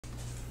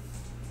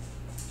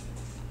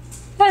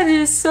That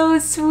is so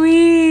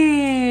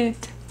sweet.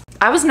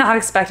 I was not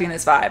expecting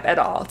this vibe at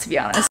all, to be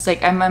honest.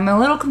 Like, I'm a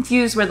little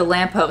confused where the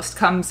lamppost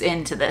comes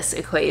into this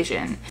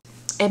equation.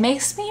 It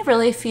makes me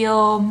really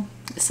feel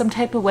some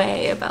type of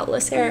way about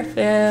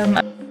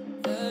SSERAFIM.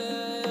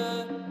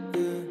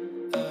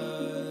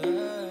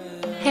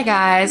 Hey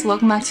guys,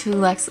 welcome back to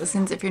Lex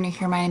Listens. If you're new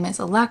here, my name is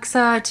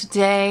Alexa.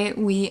 Today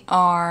we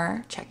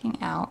are checking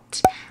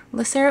out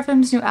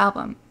SSERAFIM's new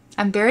album.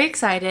 I'm very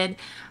excited.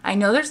 I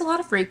know there's a lot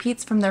of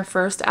repeats from their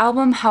first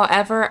album.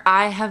 However,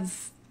 I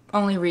have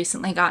only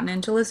recently gotten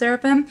into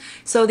SSERAFIM,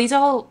 so these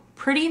all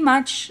pretty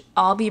much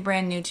all be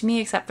brand new to me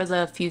except for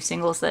the few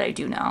singles that I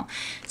do know.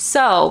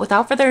 So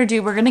without further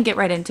ado, we're gonna get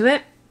right into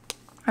it.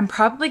 I'm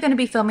probably gonna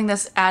be filming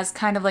this as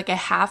kind of like a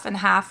half and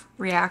half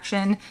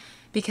reaction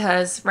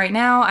because right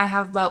now I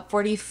have about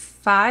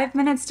 45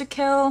 minutes to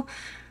kill.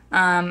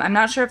 I'm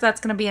not sure if that's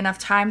gonna be enough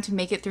time to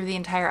make it through the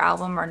entire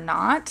album or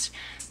not,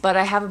 but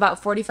I have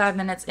about 45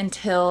 minutes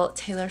until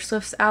Taylor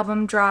Swift's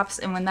album drops,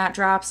 and when that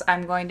drops,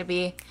 I'm going to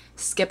be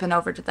skipping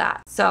over to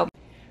that. So,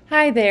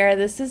 hi there,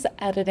 this is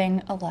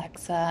Editing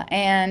Alexa,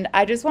 and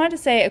I just wanted to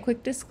say a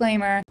quick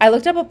disclaimer. I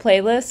looked up a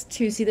playlist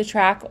to see the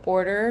track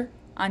order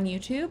on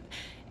YouTube,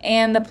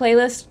 and the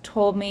playlist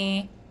told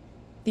me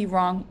the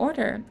wrong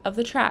order of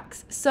the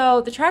tracks.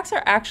 So the tracks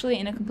are actually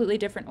in a completely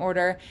different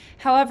order.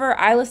 However,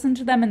 I listened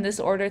to them in this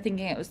order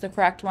thinking it was the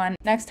correct one.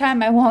 Next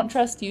time I won't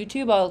trust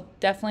YouTube. I'll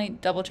definitely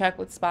double check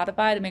with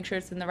Spotify to make sure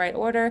it's in the right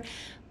order.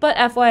 But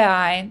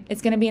FYI,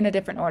 it's going to be in a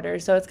different order.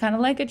 So it's kind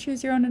of like a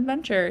choose your own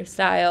adventure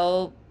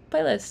style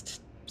playlist.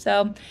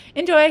 So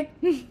enjoy.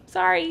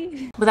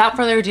 Sorry. Without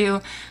further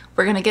ado,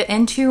 we're going to get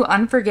into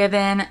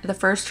Unforgiven. The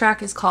first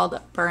track is called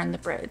Burn the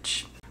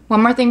Bridge.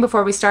 One more thing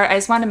before we start, I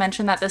just want to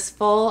mention that this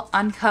full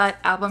uncut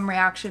album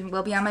reaction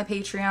will be on my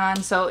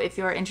Patreon, so if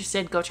you're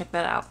interested, go check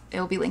that out.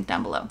 It will be linked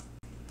down below.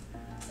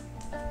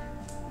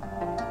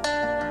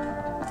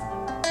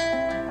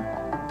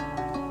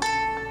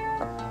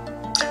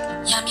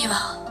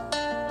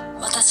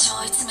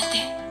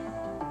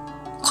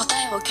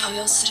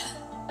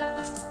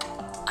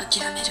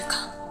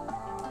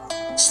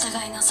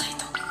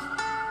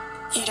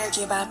 Either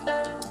give up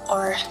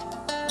or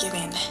give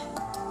in.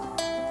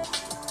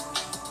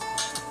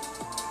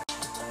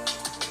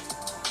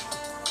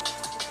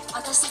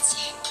 私た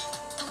ち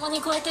共に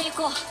越えてい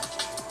こう。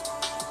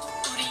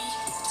우리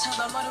저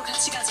너머로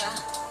같이 가자.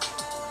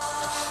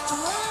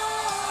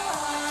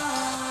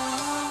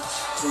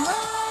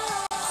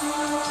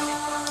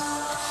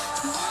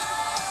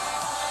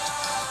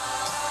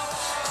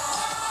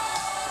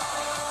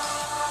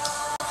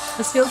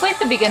 This feels like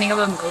the beginning of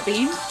a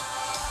movie.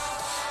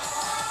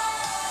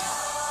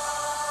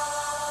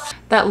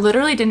 That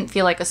literally didn't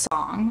feel like a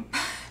song.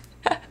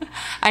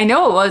 I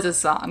know it was a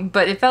song,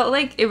 but it felt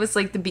like it was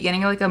like the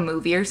beginning of like a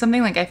movie or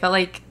something. Like I felt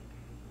like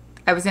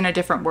I was in a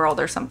different world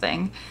or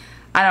something.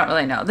 I don't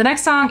really know. The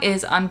next song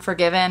is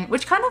Unforgiven,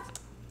 which kind of,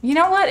 you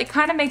know what? It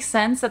kind of makes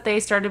sense that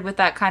they started with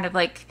that kind of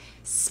like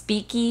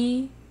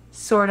speaky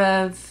sort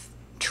of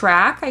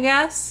track, I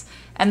guess,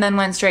 and then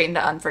went straight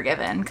into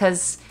Unforgiven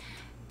because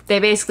they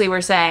basically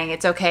were saying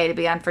it's okay to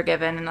be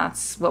unforgiven and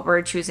that's what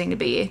we're choosing to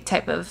be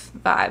type of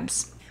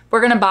vibes. We're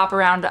gonna bop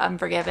around to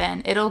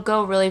Unforgiven. It'll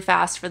go really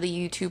fast for the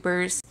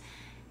YouTubers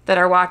that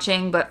are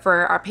watching, but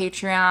for our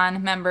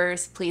Patreon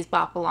members, please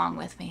bop along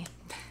with me.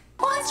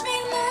 Watch me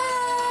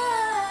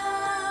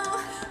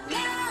now,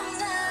 now.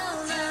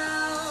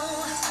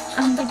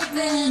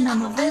 Unforgiven,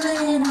 I'm a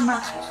villain, I'm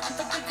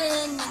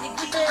unforgiven.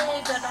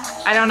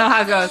 I don't know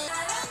how it goes.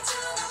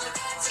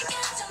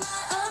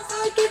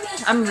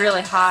 I'm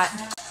really hot.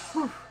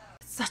 Whew,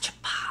 such a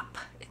pop.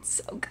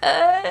 It's so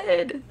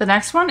good. The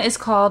next one is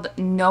called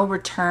No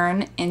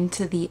Return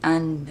Into the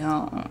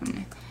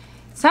Unknown.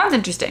 Sounds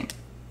interesting.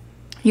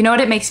 You know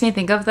what it makes me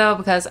think of though,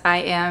 because I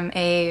am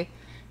a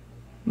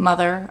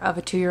mother of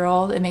a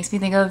 2-year-old, it makes me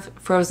think of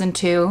Frozen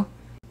 2.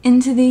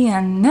 Into the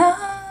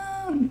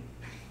unknown,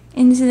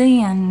 into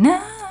the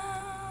unknown.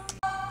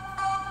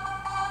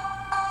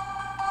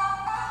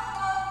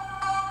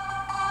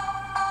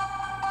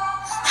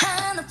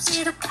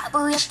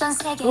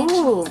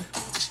 Ooh.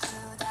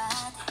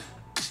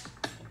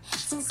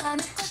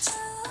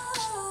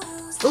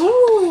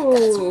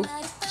 Ooh.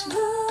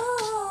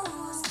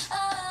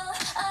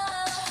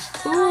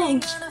 Ooh.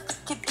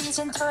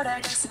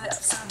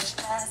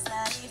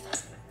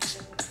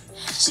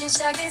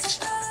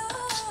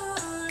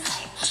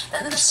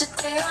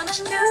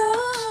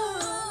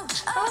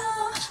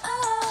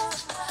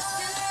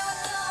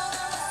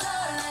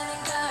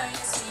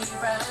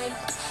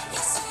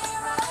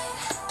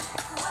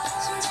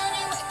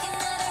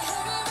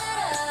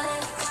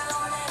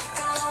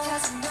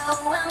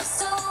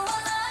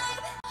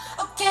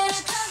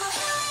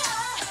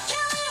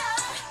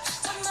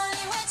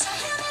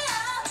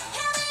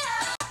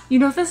 You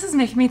know what this is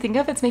making me think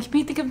of? It's making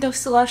me think of No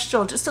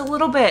Celestial just a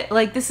little bit.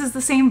 Like this is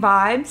the same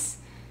vibes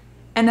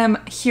and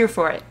I'm here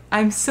for it.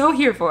 I'm so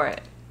here for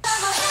it.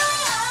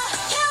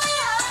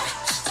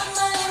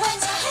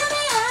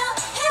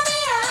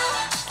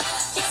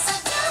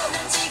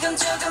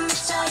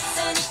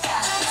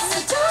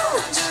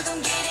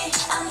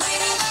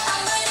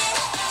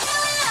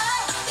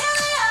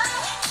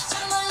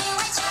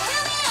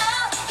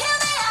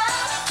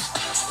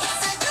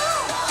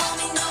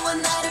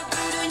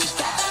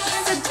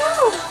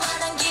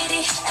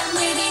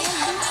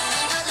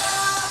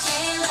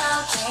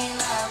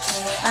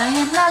 I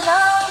am not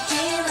low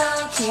key,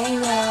 low key,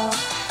 low.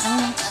 I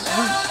am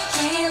low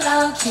key,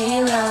 low key,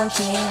 low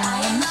key.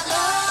 I am not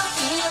low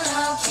key,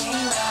 low key,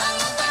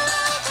 low.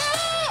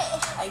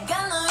 I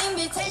got no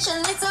invitation,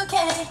 it's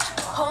okay.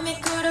 hold me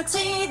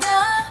그렇지다.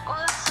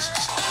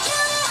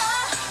 Hear me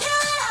out, hear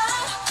me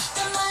out. 내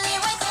멀리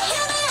왜 또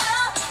hear me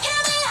out,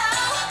 hear me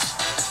out.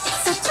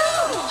 It's a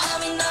true.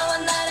 밤이 너와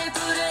나를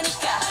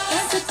부르니까.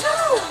 It's a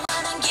true.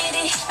 만한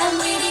길이 I'm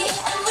ready,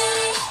 I'm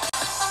ready.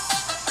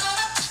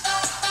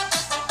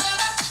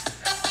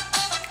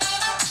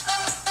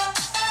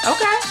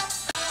 Okay.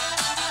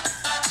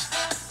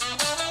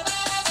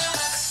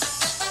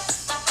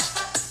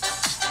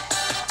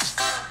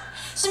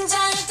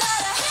 심장이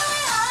따라 here we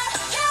are,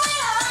 here we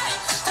are.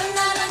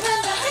 떠나는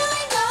here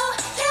we go,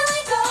 here we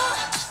go.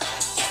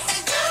 It's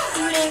a do.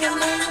 우리가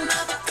만난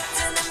마법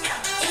같은 운명.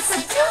 It's a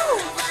do.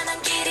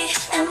 만한 길이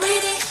I'm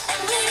ready,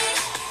 I'm ready.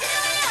 Here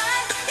we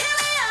are, here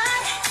we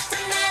are.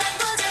 떠나는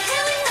보자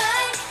here we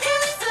ride, here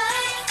we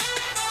fly.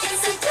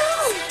 It's a do.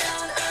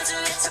 새로운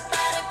우주의 첫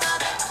발을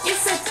뻗어.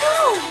 It's a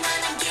do.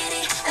 만한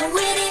길이 I'm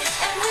ready,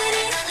 I'm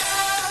ready.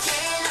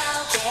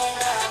 Low key,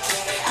 low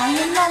key. I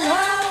am not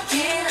low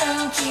key,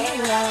 low key,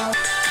 low.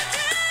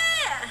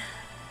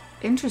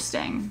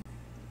 Interesting.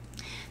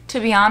 To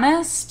be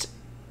honest,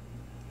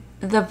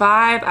 the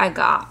vibe I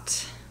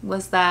got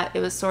was that it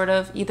was sort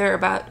of either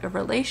about a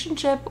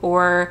relationship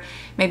or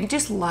maybe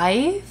just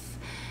life,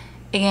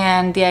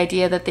 and the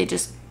idea that they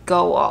just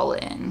go all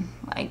in,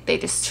 like they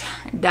just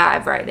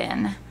dive right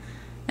in,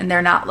 and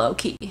they're not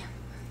low-key.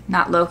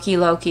 Not low-key,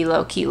 low-key,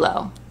 low-key,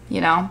 low, you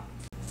know?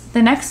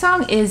 The next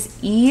song is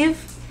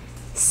Eve,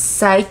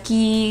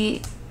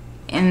 Psyche,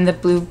 and the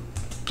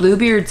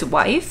Bluebeard's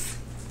Wife.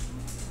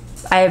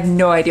 I have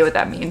no idea what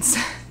that means.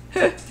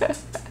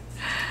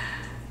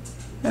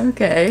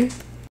 Okay.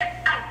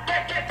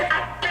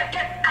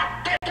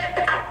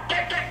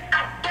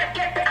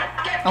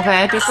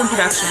 Okay, different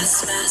production.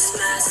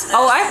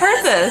 Oh, I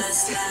heard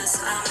this.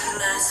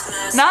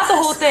 Not the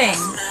whole thing,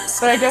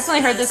 but I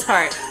definitely heard this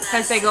part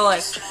because they go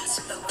like.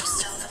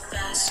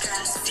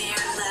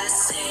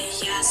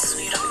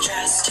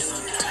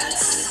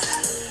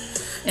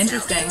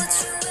 Interesting.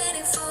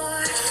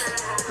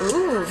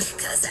 Ooh.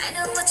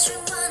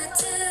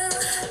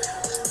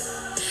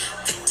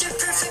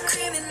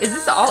 Is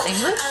this all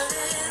English?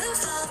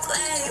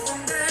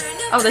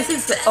 Oh, this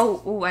is the,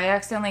 oh,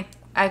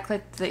 I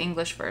clicked the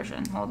English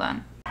version. Hold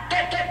on.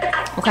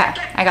 Okay,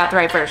 I got the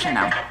right version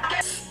now.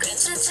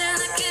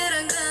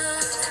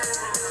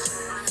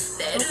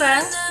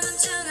 Okay.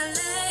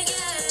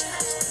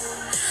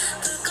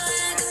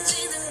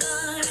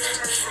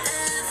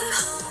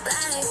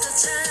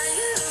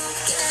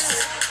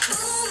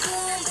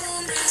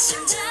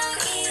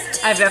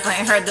 I've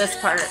definitely heard this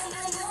part.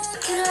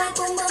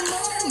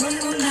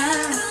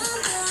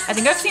 I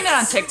think I've seen it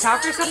on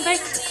TikTok or something.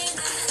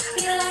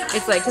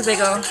 It's like, cause they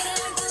go.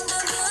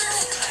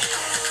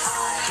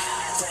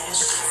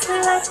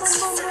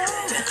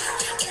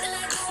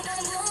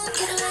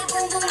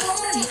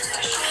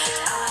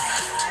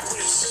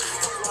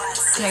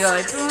 And they go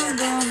like boom,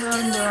 boom,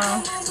 boom,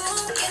 boom.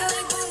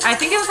 I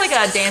think it was like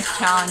a dance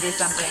challenge or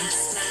something.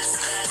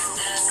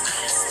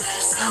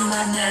 I'm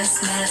a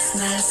mess, mess,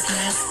 mess,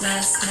 mess,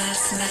 mess,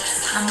 mess,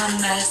 mess. I'm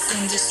a mess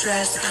in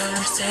distress, but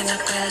I'm still the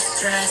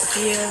best dressed.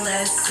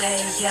 Fearless, say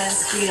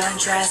yes, we don't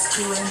dress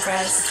to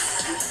impress.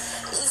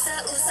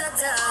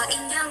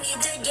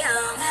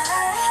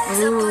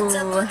 Ooh.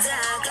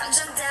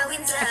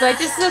 I feel like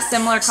this is a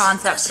similar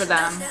concept for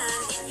them.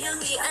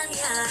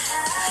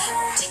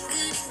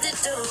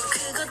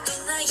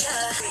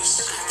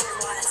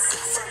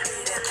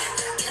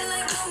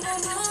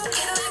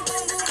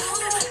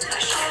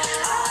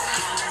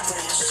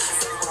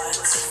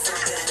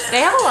 They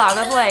have a lot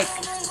of like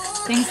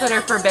things that are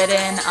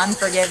forbidden,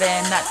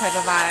 unforgiven, that type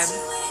of vibe.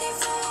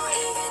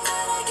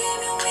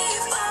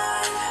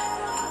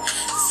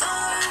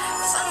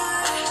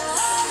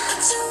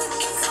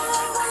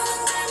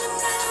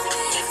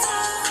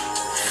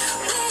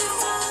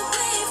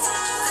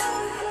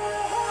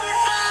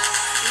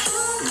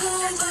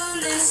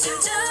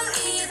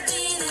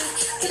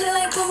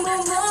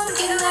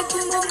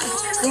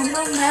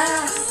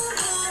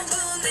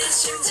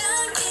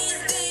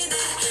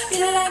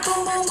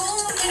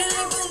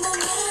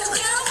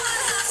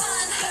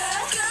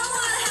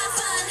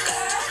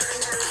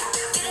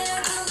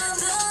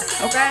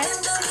 Okay.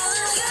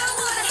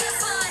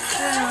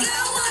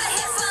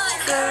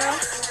 Girl.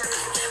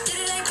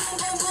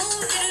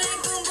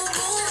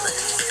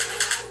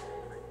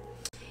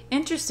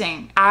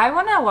 Interesting. I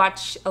want to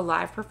watch a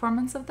live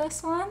performance of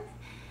this one.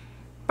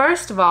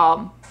 First of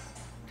all,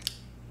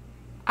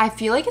 I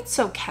feel like it's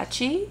so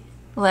catchy,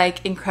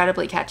 like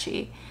incredibly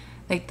catchy.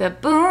 Like the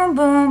boom,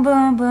 boom,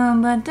 boom,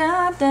 boom, ba,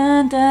 da,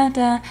 da, da,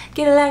 da,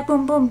 get it like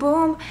boom, boom,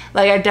 boom.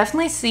 Like I've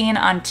definitely seen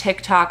on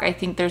TikTok, I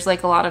think there's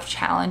like a lot of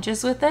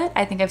challenges with it.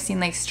 I think I've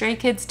seen like Stray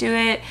Kids do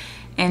it,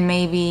 and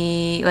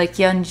maybe like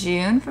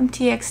Yeonjun from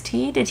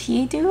TXT, did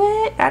he do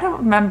it? I don't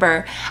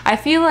remember. I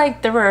feel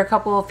like there were a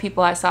couple of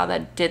people I saw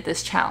that did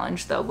this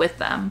challenge though with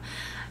them.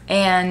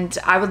 and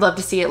I would love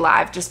to see it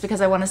live just because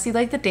I want to see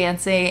like the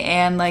dancing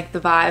and like the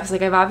vibes.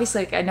 Like I've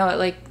obviously, like I know it,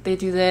 like they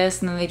do this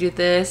and then they do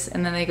this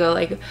and then they go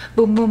like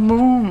boom boom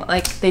boom,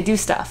 like they do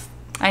stuff.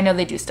 I know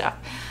they do stuff,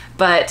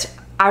 but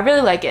I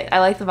really like it. I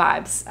like the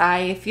vibes.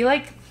 I feel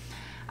like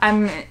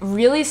I'm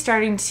really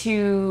starting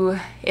to,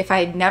 if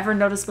I'd never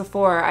noticed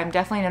before, I'm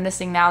definitely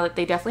noticing now that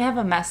they definitely have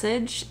a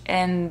message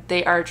and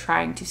they are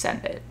trying to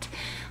send it.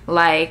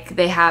 Like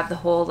they have the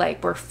whole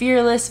like we're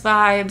fearless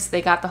vibes.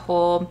 They got the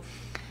whole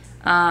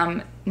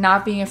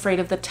not being afraid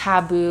of the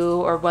taboo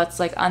or what's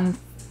like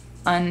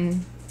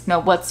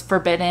what's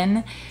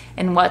forbidden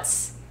and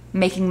what's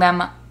making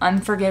them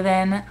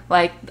unforgiven.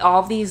 Like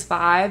all these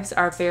vibes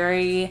are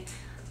very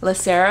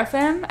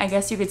SSERAFIM. I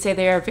guess you could say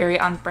they are very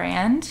on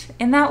brand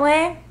in that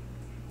way.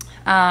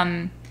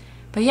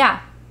 But yeah,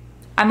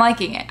 I'm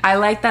liking it. I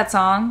like that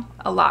song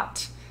a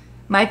lot.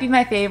 Might be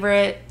my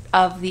favorite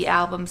of the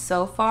album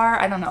so far.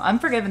 I don't know.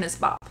 Unforgiven is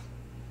bop,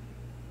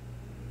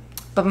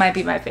 but might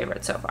be my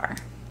favorite so far.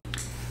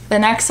 The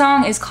next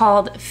song is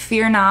called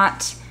Fear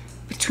Not,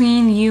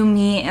 Between You,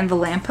 Me, and the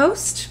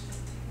Lamppost.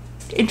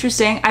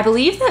 Interesting. I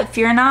believe that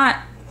Fear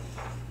Not,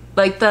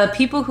 like the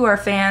people who are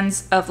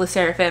fans of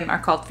SSERAFIM are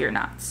called Fear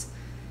Nots.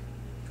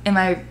 Am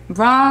I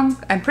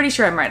wrong? I'm pretty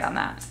sure I'm right on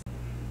that.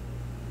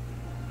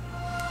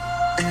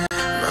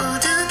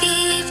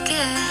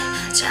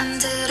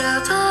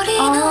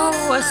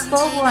 Oh, a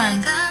slow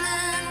one.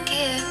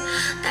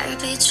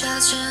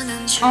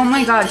 Oh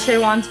my god,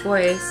 Chaewon's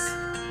voice.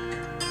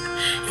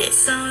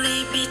 It's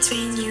only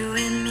between you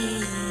and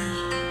me.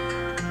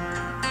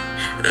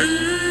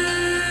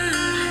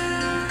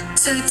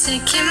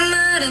 솔직히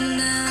말해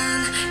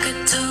난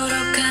그토록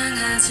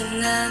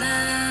강하진 않아.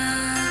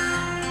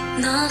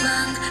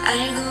 너만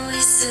알고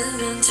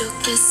있으면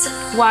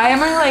좋겠어. Why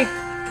am I like...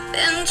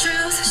 In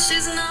truth,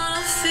 she's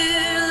not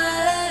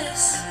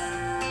fearless,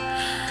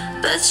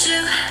 but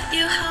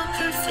you help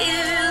her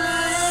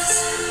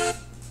fearless.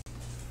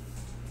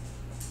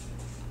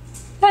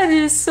 That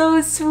is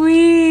so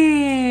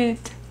sweet.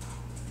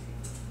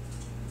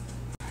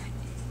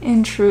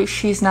 In truth,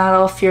 she's not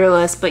all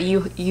fearless, but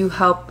you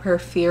help her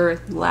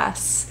fear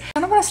less.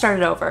 I don't want to start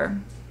it over.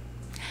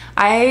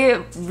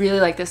 I really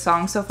like this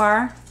song so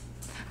far.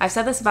 I've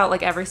said this about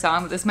like every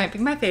song, but this might be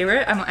my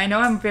favorite. I know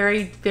I'm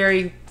very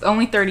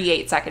only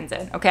 38 seconds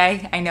in,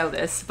 okay? I know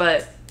this,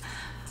 but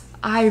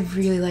I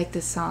really like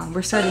this song.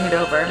 We're starting it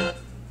over.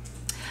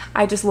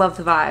 I just love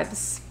the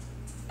vibes.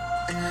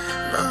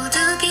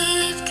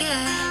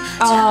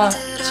 Oh,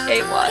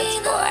 Chaewon's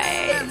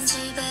voice.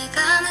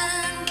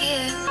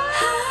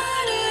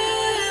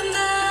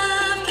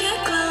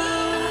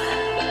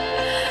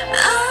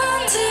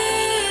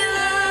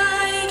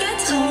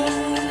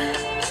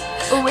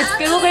 Oh, it's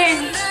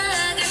building.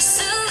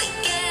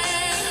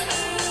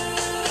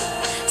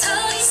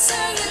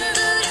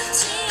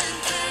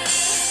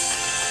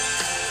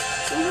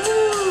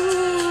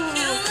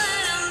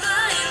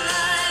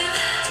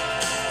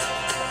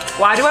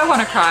 Why do I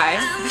want to cry?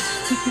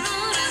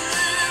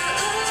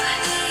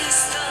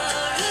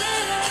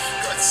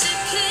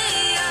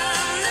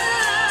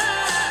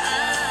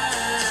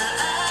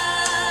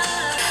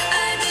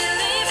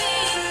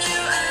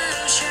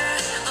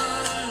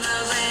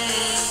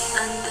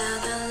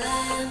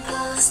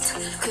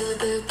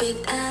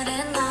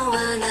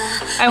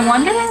 I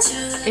wonder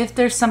if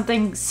there's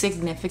something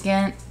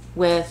significant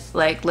with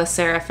like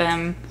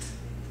SSERAFIM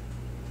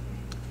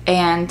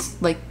and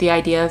like the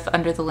idea of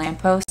Under the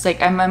Lamppost.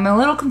 Like I'm a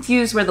little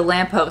confused where the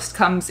lamppost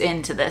comes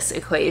into this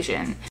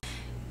equation.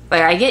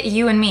 Like I get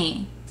you and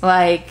me.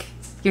 Like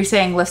you're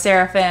saying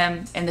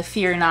SSERAFIM and the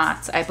Fear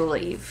Nots, I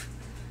believe.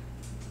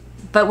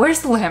 But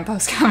where's the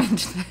lamppost come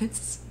into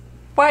this?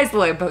 Why is the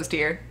lamppost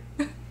here?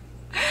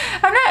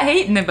 I'm not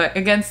hating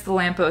against the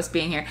lamppost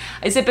being here.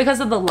 Is it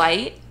because of the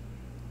light?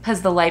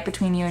 Has the light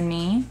between you and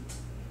me?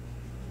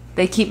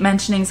 They keep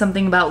mentioning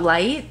something about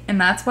light, and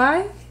that's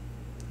why?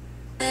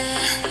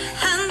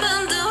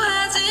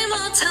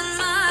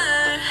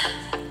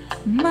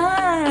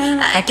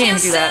 I can't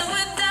even do that.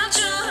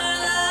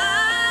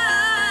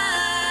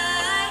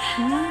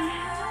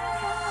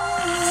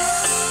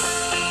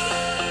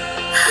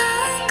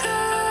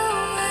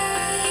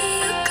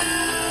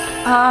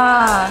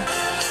 Ah.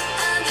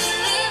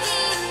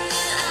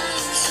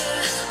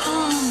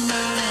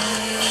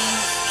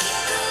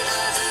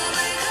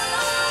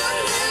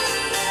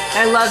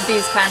 I love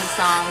these kind of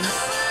songs.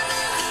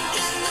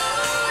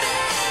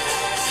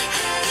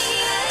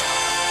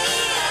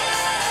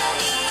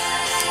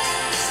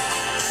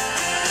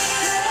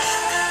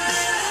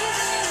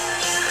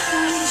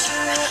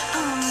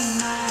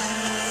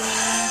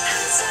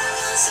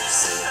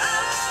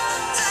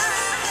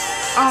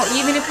 Oh,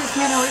 even if we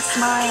can't always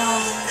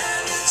smile.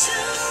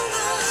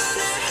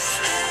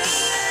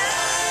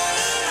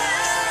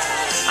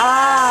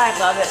 Ah, I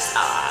love it.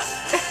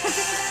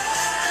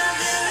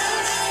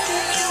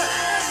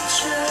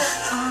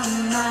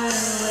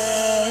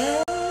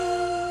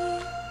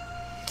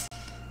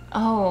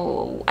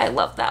 Oh, I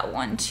love that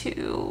one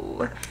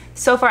too.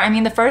 So far, I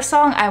mean, the first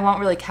song I won't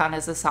really count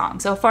as a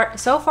song. So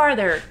far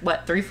they're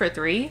what, 3 for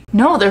 3?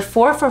 No, they're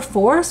 4 for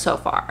 4 so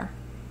far.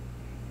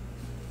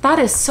 That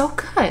is so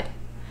good.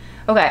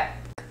 Okay,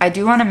 I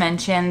do want to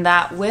mention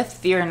that with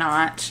Fear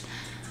Not,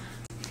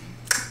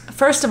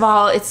 first of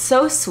all, it's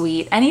so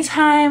sweet.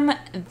 Anytime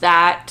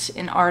that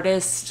an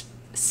artist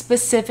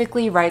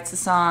specifically writes a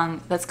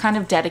song that's kind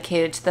of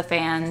dedicated to the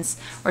fans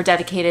or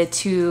dedicated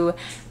to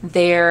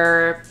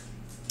their,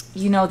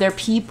 you know, their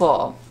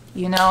people,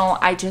 you know,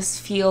 I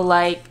just feel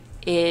like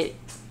it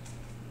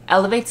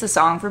elevates the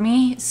song for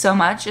me so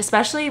much,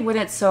 especially when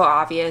it's so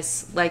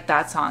obvious like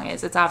that song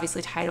is. It's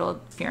obviously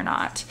titled Fear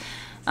Not.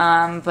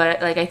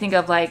 But like I think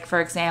of, like, for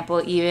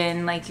example,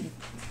 even like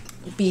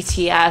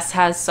BTS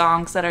has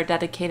songs that are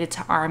dedicated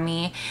to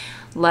ARMY.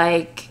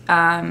 Like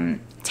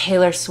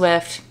Taylor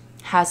Swift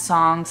has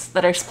songs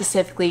that are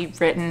specifically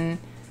written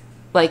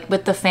like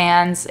with the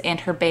fans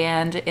and her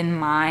band in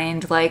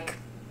mind. Like,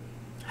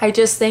 I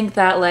just think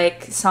that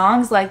like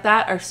songs like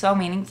that are so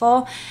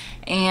meaningful,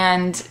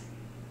 and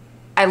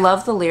I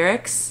love the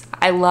lyrics.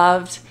 I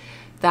loved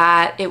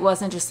that it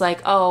wasn't just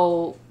like,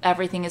 oh,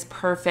 everything is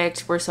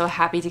perfect, we're so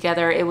happy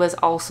together. It was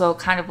also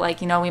kind of like,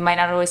 you know, we might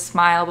not always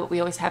smile, but we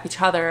always have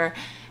each other,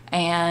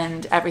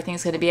 and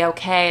everything's gonna be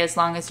okay as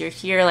long as you're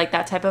here, like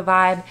that type of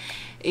vibe.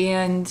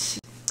 And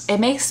it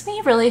makes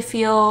me really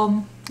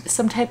feel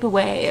some type of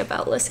way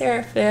about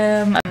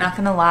SSERAFIM. I'm not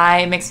gonna lie,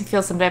 it makes me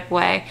feel some type of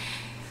way.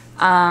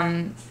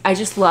 I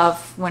just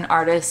love when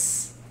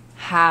artists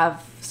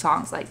have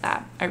songs like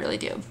that. I really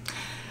do.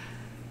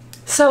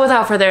 So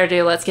without further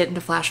ado, let's get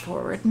into Flash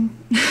Forward.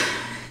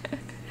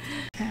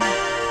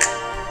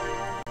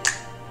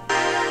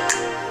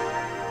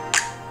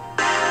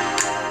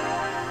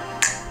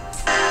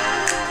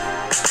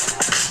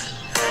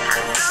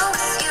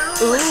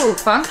 Ooh,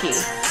 funky.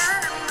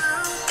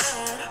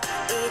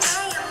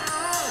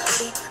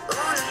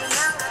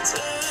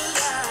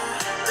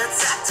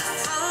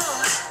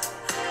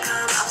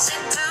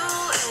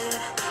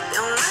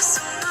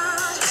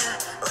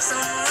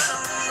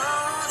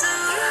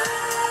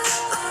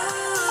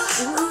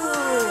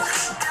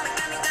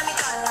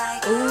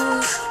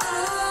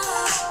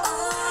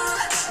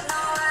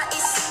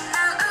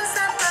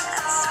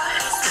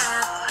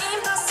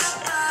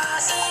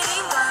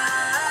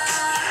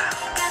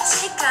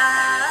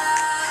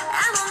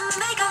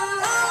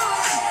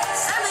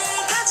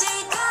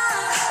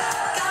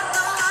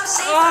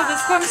 Oh,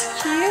 this one's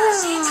cute.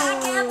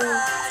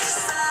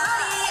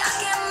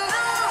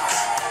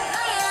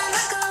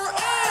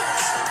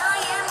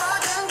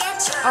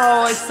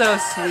 Oh, it's so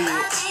sweet.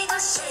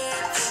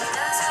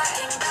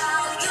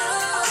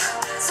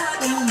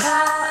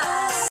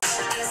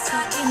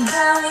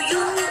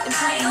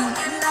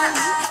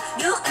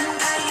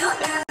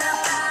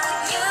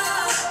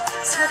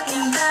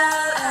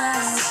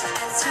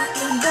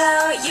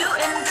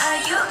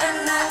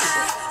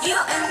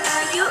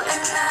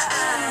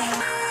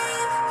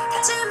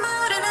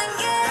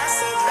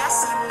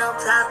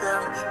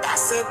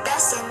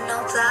 That's it, no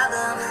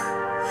problem.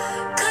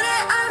 그래,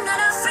 I'm not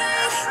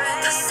afraid.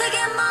 더 세게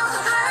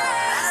more.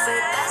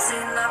 That's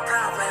it, no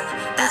problem.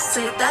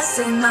 That's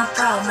it, no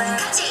problem.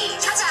 같이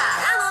가자,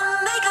 I'ma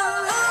make a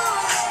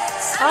move.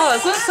 Oh,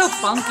 this one's so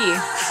funky.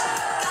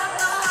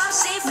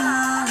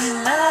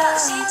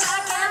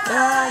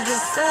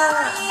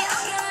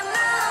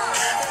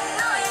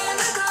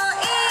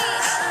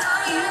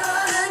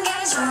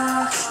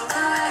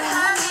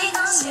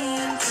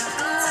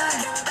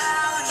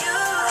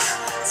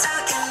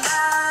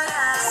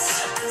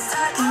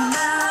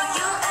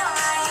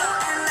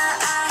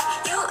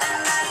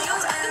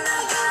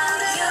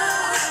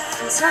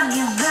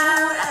 Talking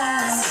about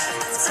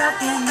us,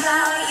 talking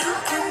about you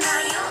and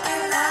I, you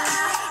and I,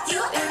 you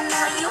and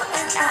I, you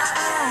and I.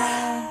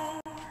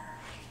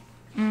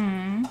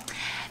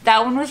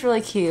 That one was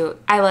really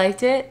cute. I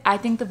liked it. I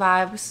think the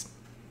vibes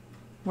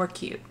were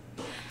cute.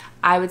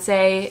 I would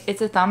say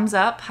it's a thumbs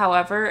up.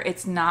 However,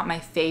 it's not my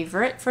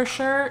favorite for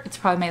sure. It's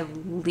probably my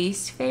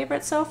least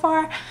favorite so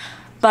far,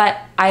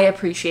 but I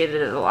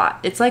appreciated it a lot.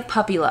 It's like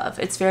puppy love.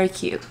 It's very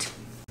cute.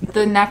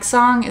 The next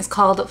song is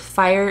called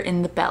Fire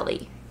in the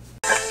Belly.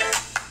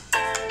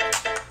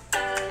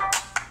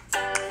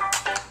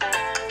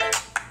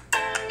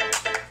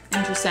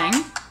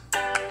 Interesting.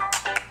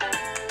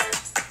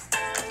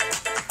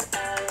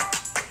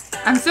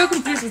 I'm so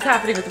confused what's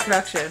happening with the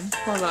production.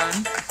 Hold on.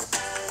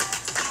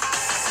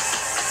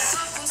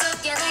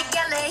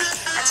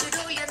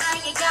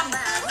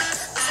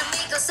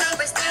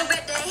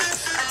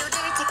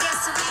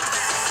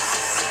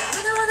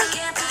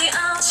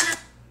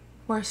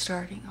 We're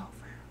starting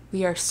over.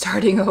 We are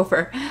starting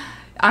over.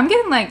 I'm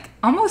getting like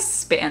almost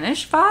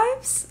Spanish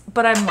vibes,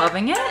 but I'm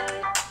loving it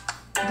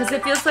because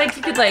it feels like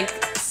you could like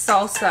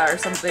salsa or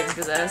something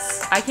to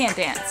this. I can't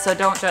dance, so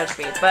don't judge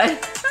me, but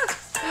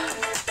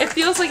it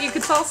feels like you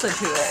could salsa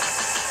to it.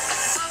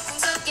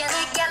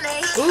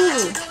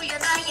 Ooh.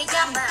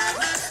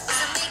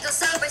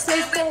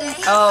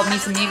 Oh,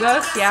 mis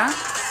amigos, yeah.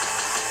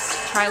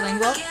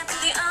 Trilingual.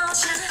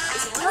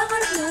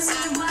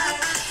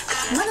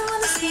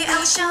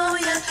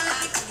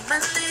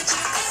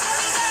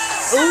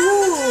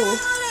 Ooh.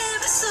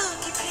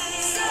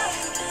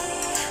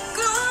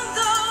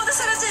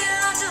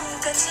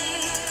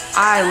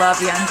 I love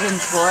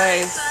Yeonjin's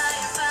voice.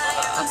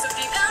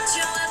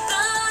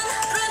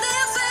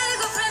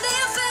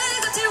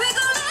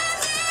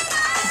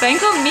 Ven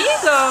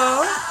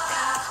conmigo.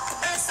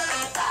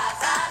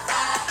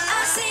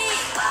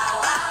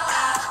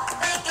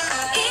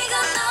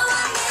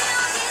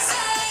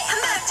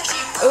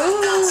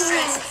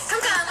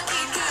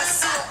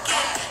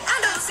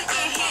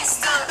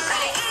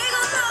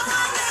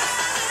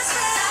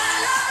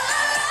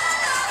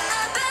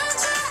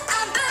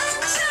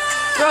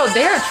 Bro,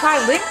 they are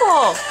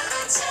trilingual.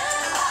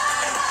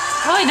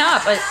 Probably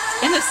not, but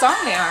in the song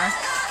they are.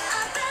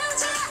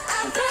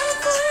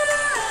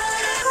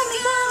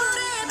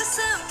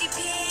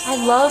 I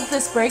love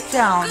this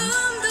breakdown.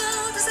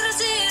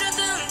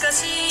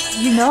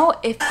 You know,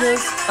 it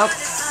feels, oh,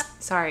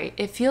 sorry.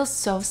 It feels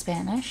so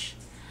Spanish.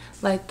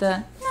 Like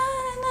the,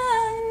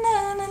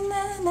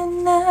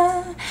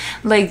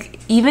 like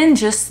even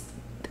just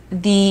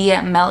the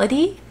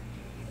melody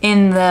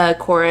in the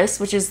chorus,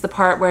 which is the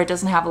part where it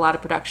doesn't have a lot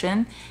of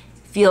production,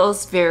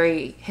 feels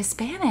very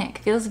Hispanic,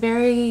 feels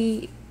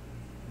very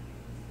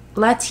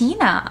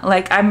Latina.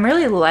 Like, I'm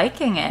really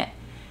liking it.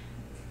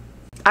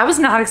 I was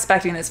not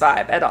expecting this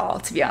vibe at all,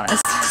 to be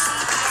honest.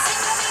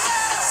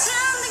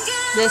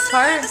 This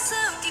part,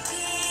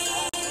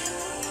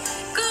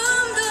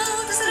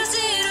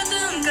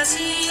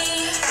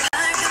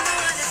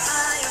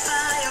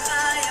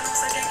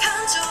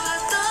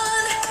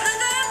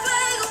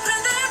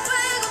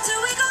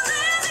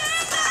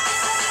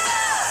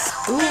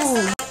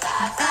 ooh.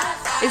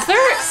 Is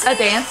there a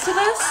dance to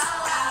this?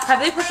 Have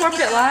they performed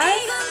it live?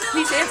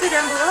 Please answer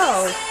down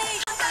below.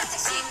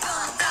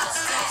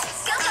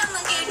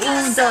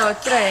 1, 2,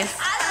 3.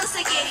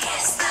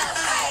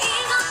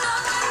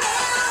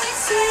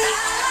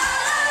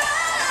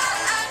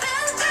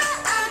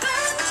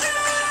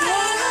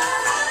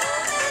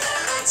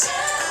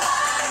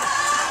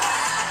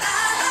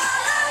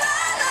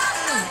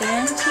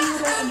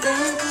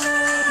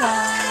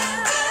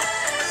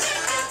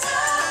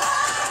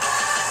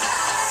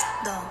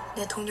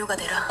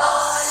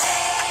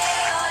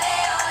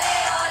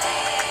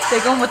 They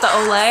going with the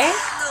Olay?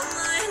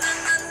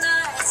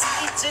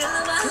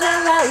 La,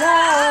 la,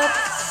 la.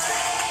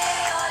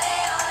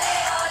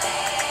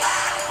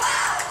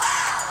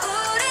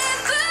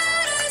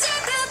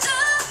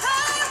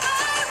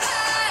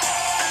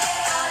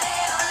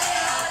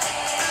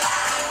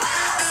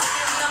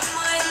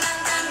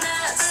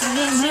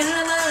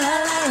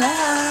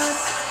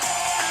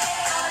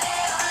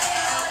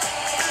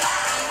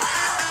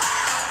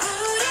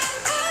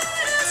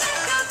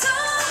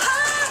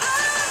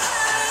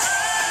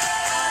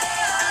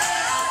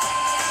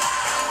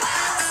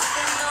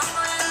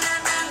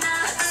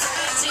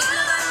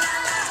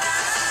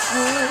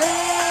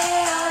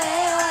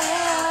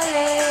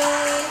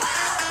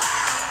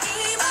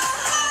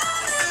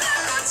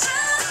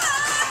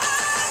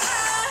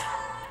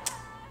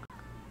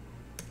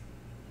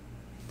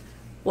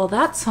 Well,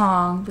 that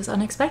song was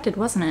unexpected,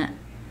 wasn't it?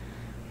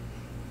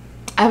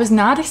 I was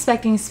not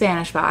expecting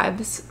Spanish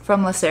vibes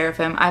from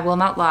SSERAFIM, I will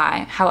not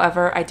lie.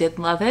 However, I did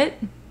love it.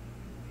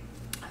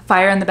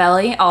 Fire in the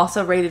Belly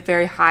also rated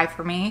very high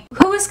for me.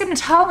 Who was gonna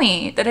tell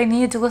me that I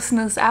needed to listen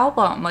to this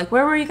album? Like,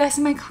 where were you guys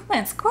in my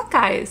comments? Come on,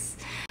 guys.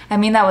 I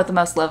mean that with the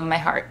most love in my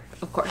heart,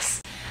 of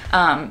course.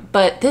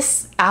 But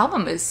this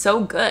album is so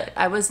good.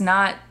 I was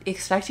not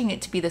expecting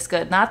it to be this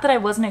good. Not that I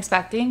wasn't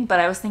expecting, but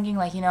I was thinking,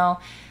 like, you know,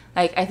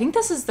 like, I think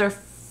this is their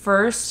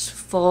first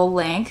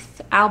full-length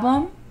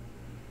album.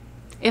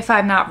 If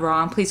I'm not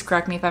wrong, please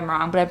correct me if I'm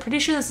wrong, but I'm pretty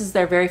sure this is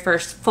their very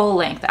first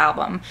full-length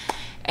album.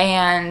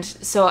 And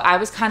so I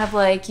was kind of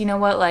like, you know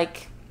what,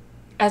 like,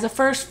 as a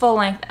first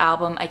full-length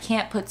album, I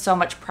can't put so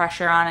much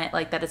pressure on it,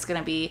 like, that it's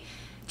gonna be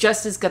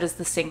just as good as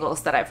the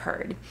singles that I've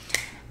heard.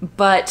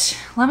 But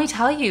let me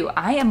tell you,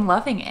 I am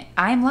loving it.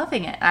 I'm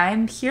loving it.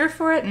 I'm here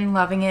for it and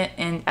loving it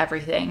and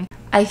everything.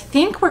 I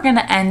think we're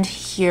gonna end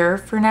here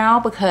for now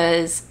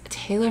because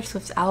Taylor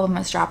Swift's album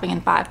is dropping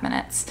in 5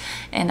 minutes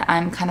and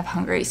I'm kind of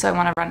hungry, so I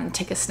wanna run and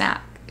take a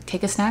snack.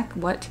 Take a snack?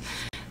 What?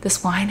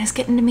 This wine is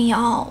getting to me,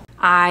 y'all.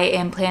 I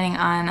am planning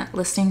on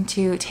listening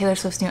to Taylor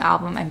Swift's new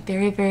album. I'm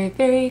very, very,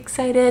 very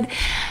excited.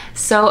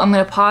 So I'm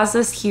gonna pause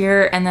this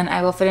here and then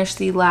I will finish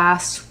the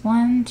last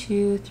 1,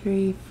 2,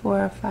 3,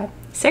 4, 5,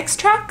 6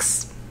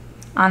 tracks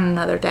on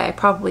another day,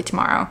 probably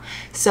tomorrow.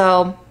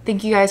 So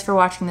thank you guys for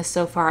watching this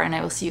so far and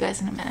I will see you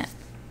guys in a minute.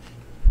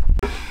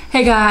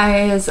 Hey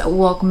guys,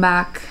 welcome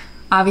back.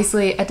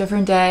 Obviously a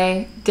different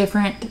day,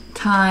 different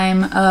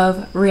time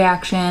of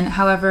reaction.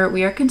 However,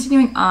 we are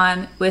continuing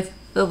on with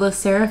the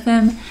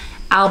SSERAFIM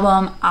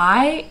album.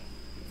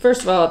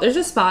 First of all, there's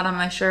a spot on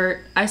my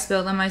shirt. I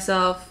spilled on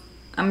myself.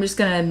 I'm just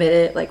gonna admit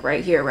it, like,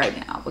 right here, right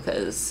now,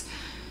 because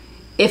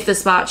if the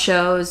spot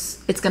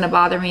shows, it's gonna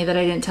bother me that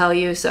I didn't tell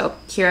you, so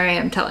here I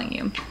am telling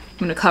you. I'm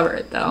gonna cover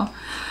it though.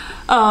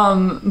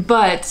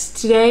 But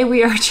today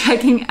we are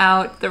checking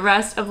out the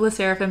rest of LE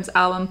SSERAFIM's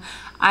album.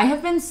 I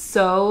have been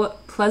so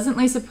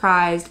pleasantly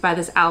surprised by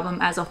this album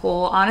as a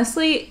whole.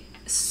 Honestly,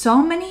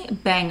 so many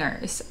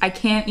bangers I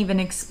can't even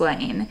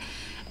explain.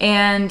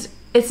 And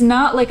it's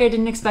not like I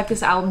didn't expect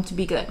this album to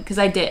be good, because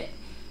I did.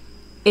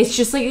 It's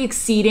just like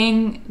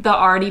exceeding the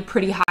already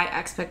pretty high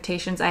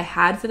expectations I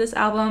had for this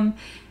album,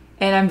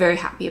 and I'm very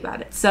happy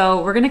about it.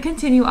 So we're gonna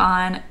continue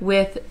on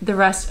with the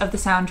rest of the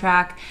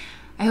soundtrack.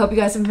 I hope you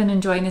guys have been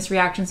enjoying this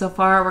reaction so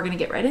far. We're gonna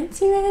get right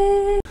into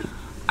it.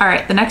 All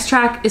right, the next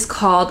track is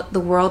called The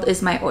World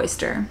Is My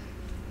Oyster.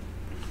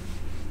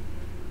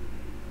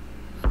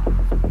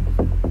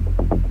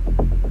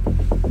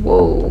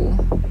 Whoa.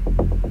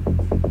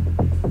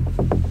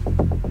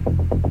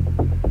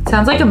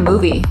 Sounds like a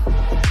movie.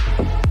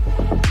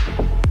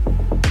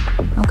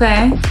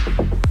 Okay.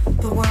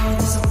 The world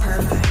isn't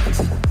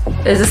perfect.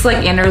 Is this like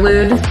an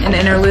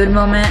interlude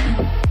moment?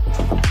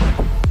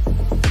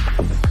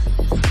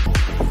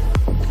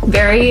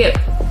 Very,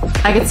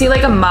 I could see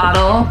like a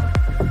model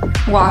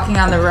walking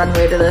on the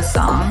runway to this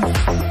song.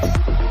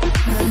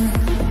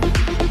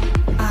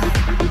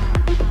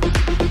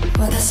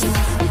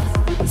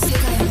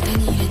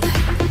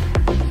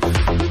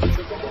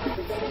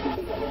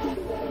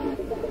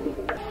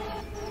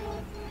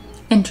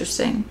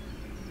 Interesting.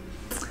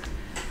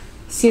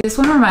 See, this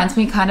one reminds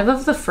me kind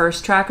of the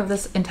first track of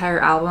this entire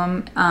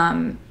album.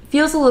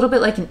 Feels a little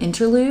bit like an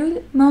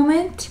interlude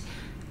moment.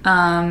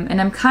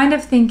 And I'm kind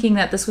of thinking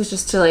that this was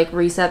just to like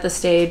reset the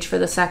stage for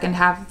the second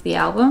half of the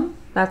album.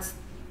 That's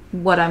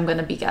what I'm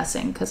gonna be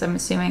guessing, because I'm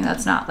assuming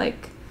that's not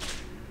like,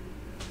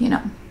 you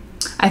know,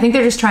 I think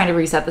they're just trying to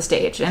reset the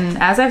stage. And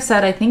as I've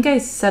said, I think I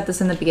said this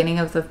in the beginning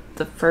of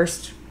the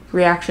first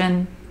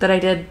reaction that I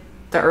did,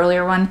 the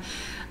earlier one.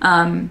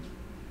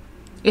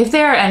 If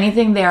they are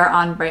anything, they are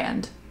on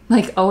brand.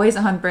 Like, always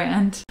on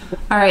brand.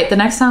 All right, the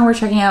next song we're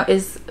checking out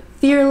is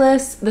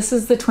Fearless. This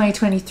is the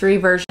 2023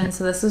 version,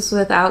 so this is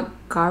without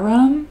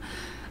Garam.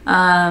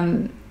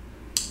 I'm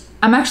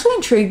actually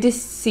intrigued to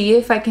see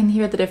if I can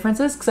hear the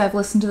differences, because I've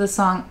listened to the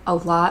song a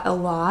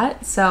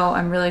lot, so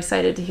I'm really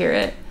excited to hear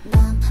it.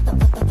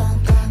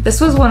 This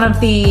was one of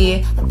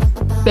the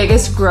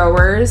biggest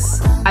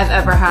growers I've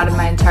ever had in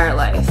my entire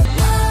life.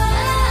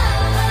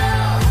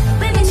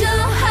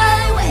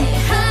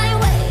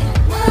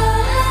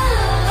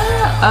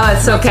 Oh,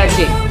 it's so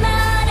catchy.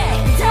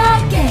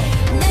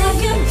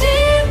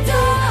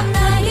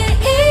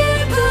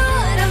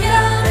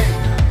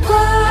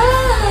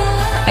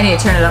 I need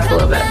to turn it up a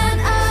little bit.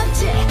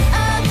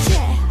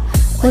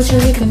 What you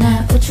looking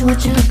at? What you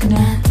looking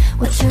at?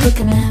 What you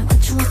looking at?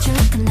 What you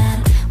looking at?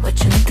 What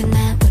you looking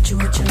at? What you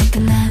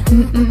looking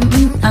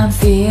at? I'm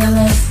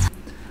fearless.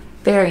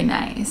 Very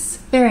nice.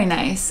 Very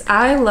nice.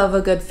 I love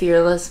a good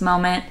Fearless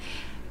moment.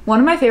 One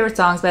of my favorite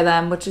songs by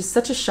them, which is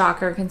such a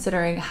shocker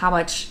considering how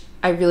much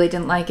I really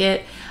didn't like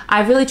it.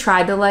 I really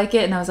tried to like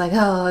it and I was like,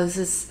 oh,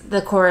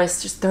 the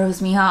chorus just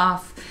throws me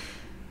off.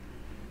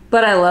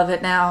 But I love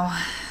it now.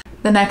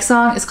 The next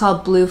song is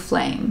called Blue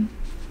Flame.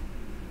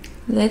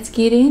 Let's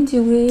get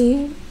into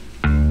it.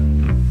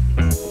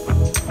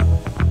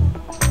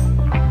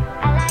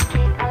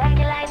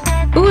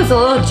 Ooh, it's a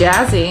little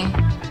jazzy.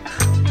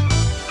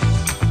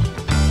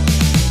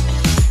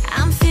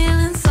 I'm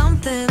feeling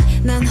something.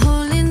 난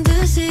홀린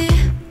듯이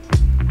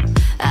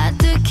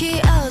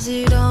아득히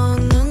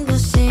어지러운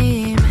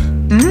부심.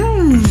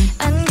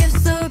 안개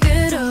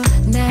속으로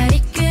날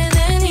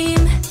이끄는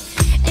힘.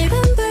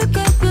 일반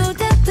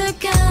불꽃보다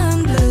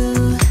뜨거운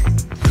blue.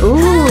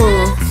 Ooh.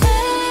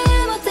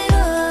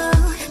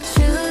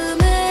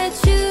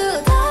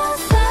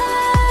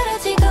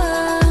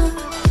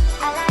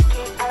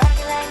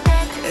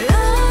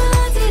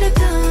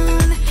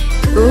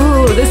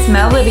 This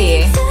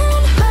melody.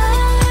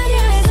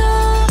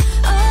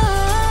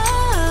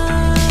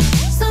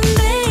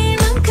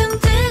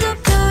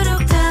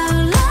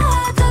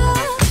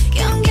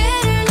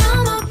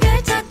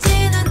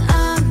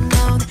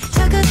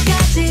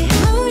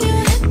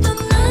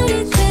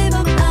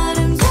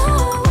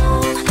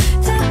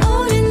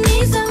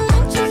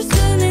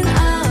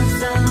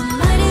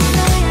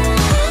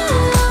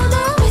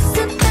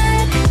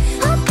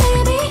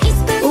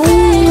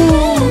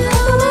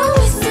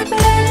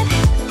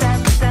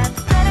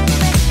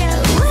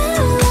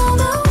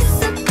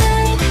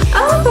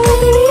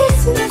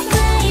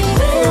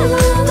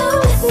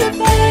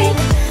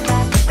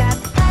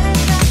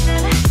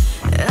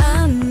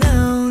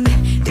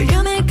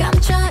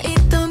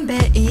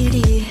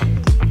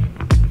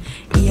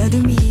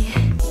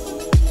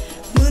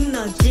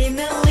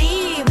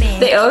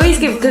 They always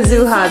give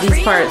Kazuha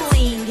these parts.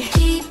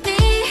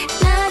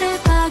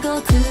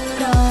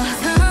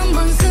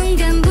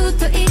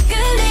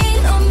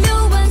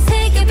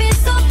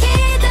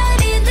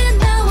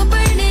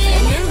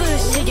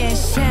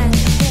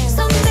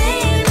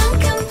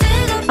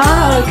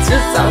 Oh, it's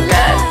just so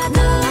good.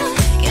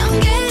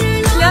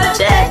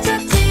 Gotcha.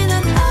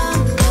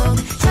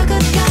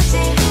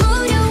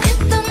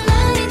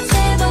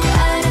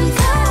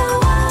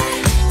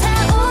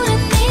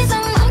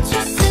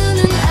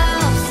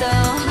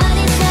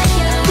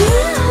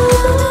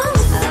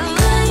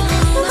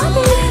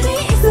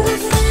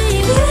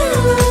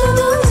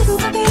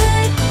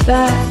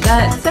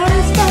 That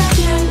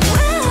satisfaction.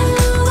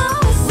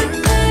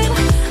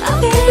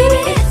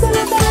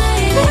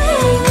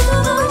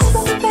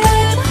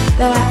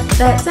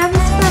 That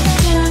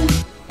satisfaction.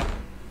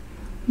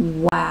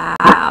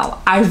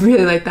 Wow, I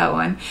really like that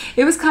one.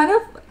 It was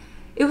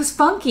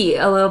funky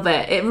a little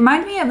bit. It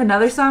reminded me of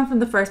another song from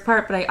the first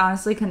part, but I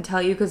honestly couldn't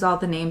tell you because all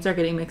the names are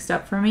getting mixed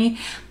up for me.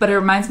 But it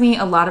reminds me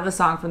a lot of a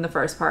song from the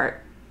first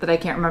part that I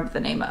can't remember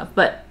the name of,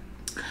 but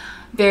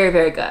very,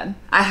 very good.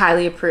 I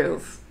highly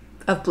approve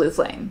of Blue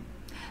Flame.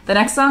 The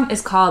next song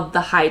is called The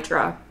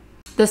Hydra.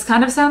 This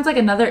kind of sounds like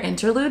another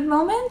interlude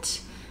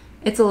moment.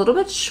 It's a little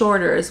bit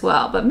shorter as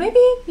well, but maybe,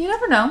 you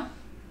never know.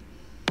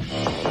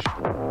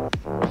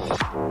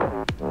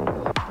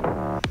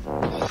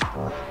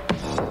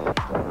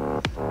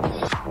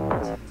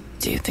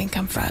 Do you think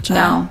I'm fragile?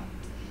 No.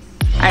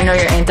 I know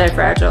you're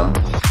anti-fragile.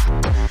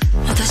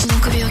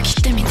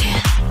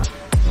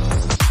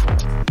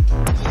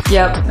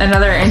 Yep,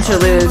 another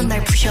interlude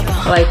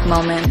like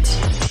moment.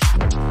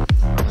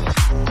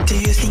 Do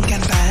you think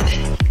I'm bad?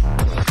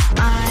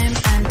 I'm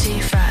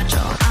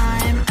anti-fragile.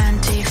 I'm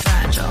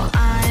anti-fragile.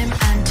 I'm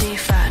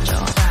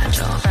anti-fragile.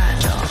 Fragile,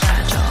 fragile,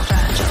 fragile, fragile,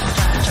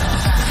 fragile,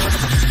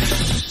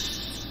 fragile.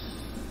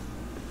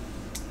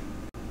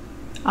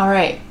 All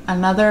right,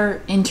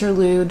 another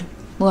interlude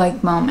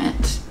like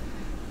moment.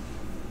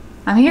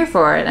 I'm here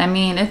for it. I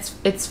mean,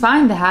 it's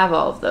fine to have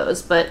all of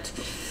those, but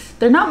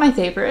they're not my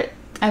favorite,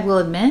 I will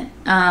admit.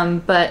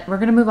 But we're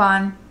gonna move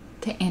on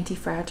to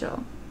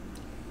Anti-Fragile.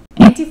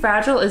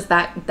 Anti-Fragile is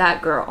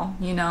that girl,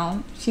 you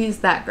know? She's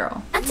that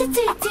girl.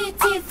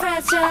 Anti-fragile,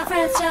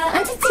 fragile.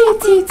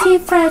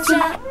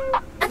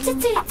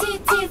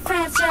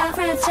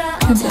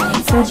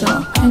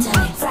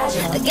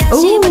 Anti-fragile.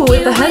 Ooh,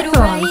 with the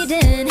headphones.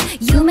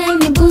 You make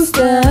me boost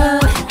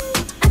up.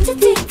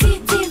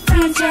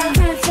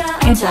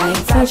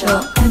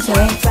 Anti-fragile,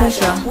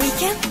 anti-fragile. We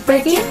can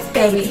Break it,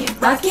 baby.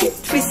 Rock it,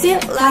 twist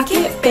it, lock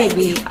it,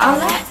 baby.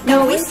 All I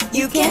know is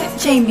you can't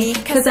chain me,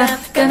 cause I'm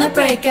gonna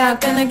break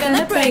out, gonna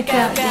break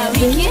out. Yeah,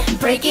 we can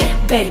break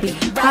it, baby.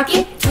 Rock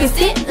it,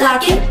 twist it,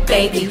 lock it,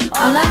 baby.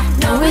 All I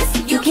know is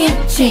you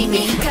can't chain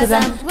me, cause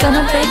I'm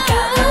gonna break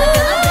out, gonna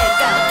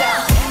break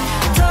out.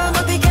 더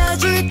높이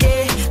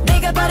가줄게.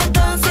 내가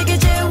바랬던 세계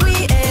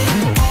제위에.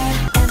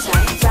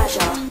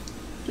 Anti-fragile.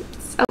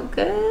 So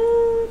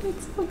good,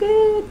 it's so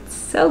good,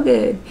 so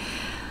good.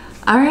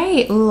 All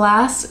right,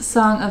 last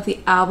song of the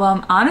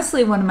album.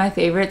 Honestly, one of my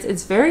favorites.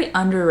 It's very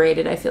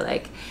underrated, I feel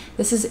like.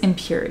 This is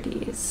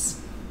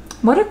Impurities.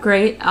 What a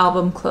great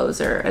album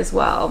closer as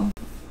well.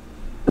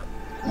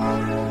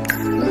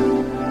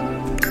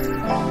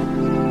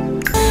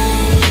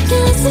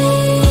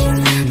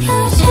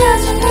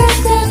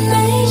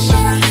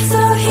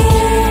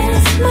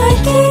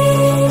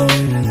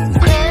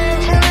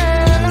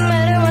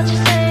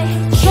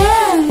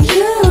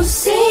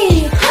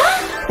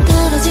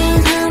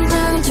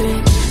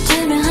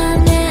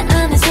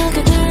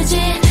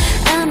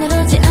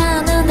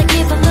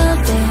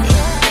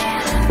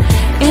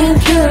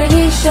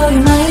 Show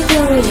you my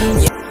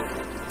impurities.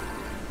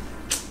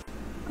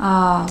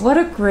 Ah, what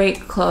a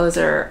great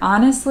closer.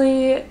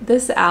 Honestly,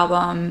 this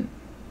album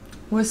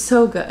was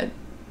so good.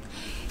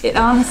 It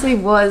honestly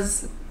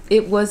was,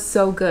 it was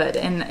so good.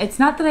 And it's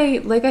not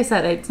that like I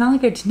said, it's not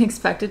like I didn't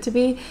expect it to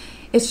be.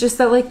 It's just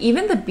that like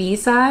even the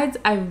B-sides,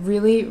 I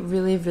really,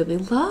 really, really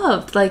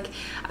loved. Like,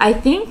 I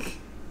think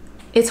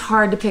it's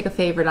hard to pick a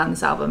favorite on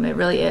this album. It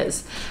really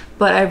is.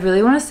 But I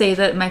really want to say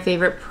that my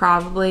favorite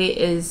probably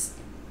is,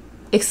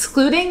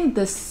 excluding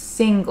the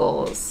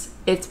singles,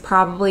 it's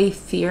probably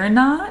Fear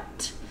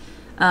Not.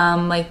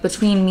 Like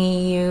Between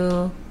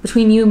You,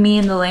 Me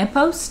and the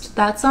Lamppost,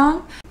 that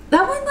song.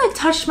 That one like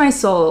touched my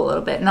soul a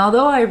little bit. And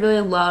although I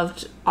really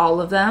loved all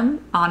of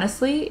them,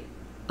 honestly,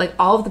 like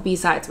all of the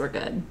B-sides were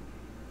good.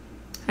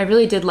 I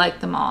really did like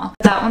them all.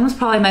 That one was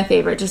probably my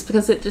favorite just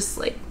because it just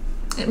like,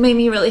 it made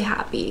me really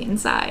happy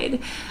inside.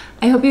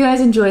 I hope you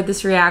guys enjoyed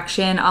this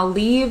reaction. I'll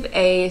leave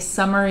a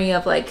summary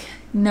of like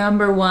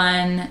number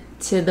 1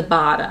 to the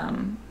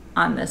bottom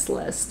on this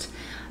list.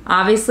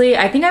 Obviously,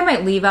 I think I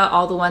might leave out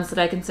all the ones that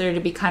I consider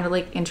to be kind of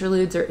like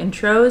interludes or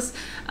intros,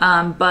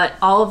 but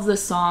all of the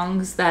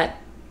songs that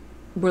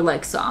were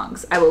like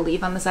songs I will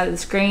leave on the side of the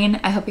screen.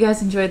 I hope you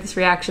guys enjoyed this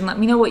reaction. Let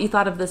me know what you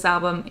thought of this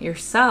album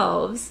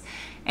yourselves,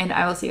 and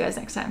I will see you guys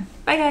next time.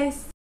 Bye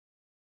guys!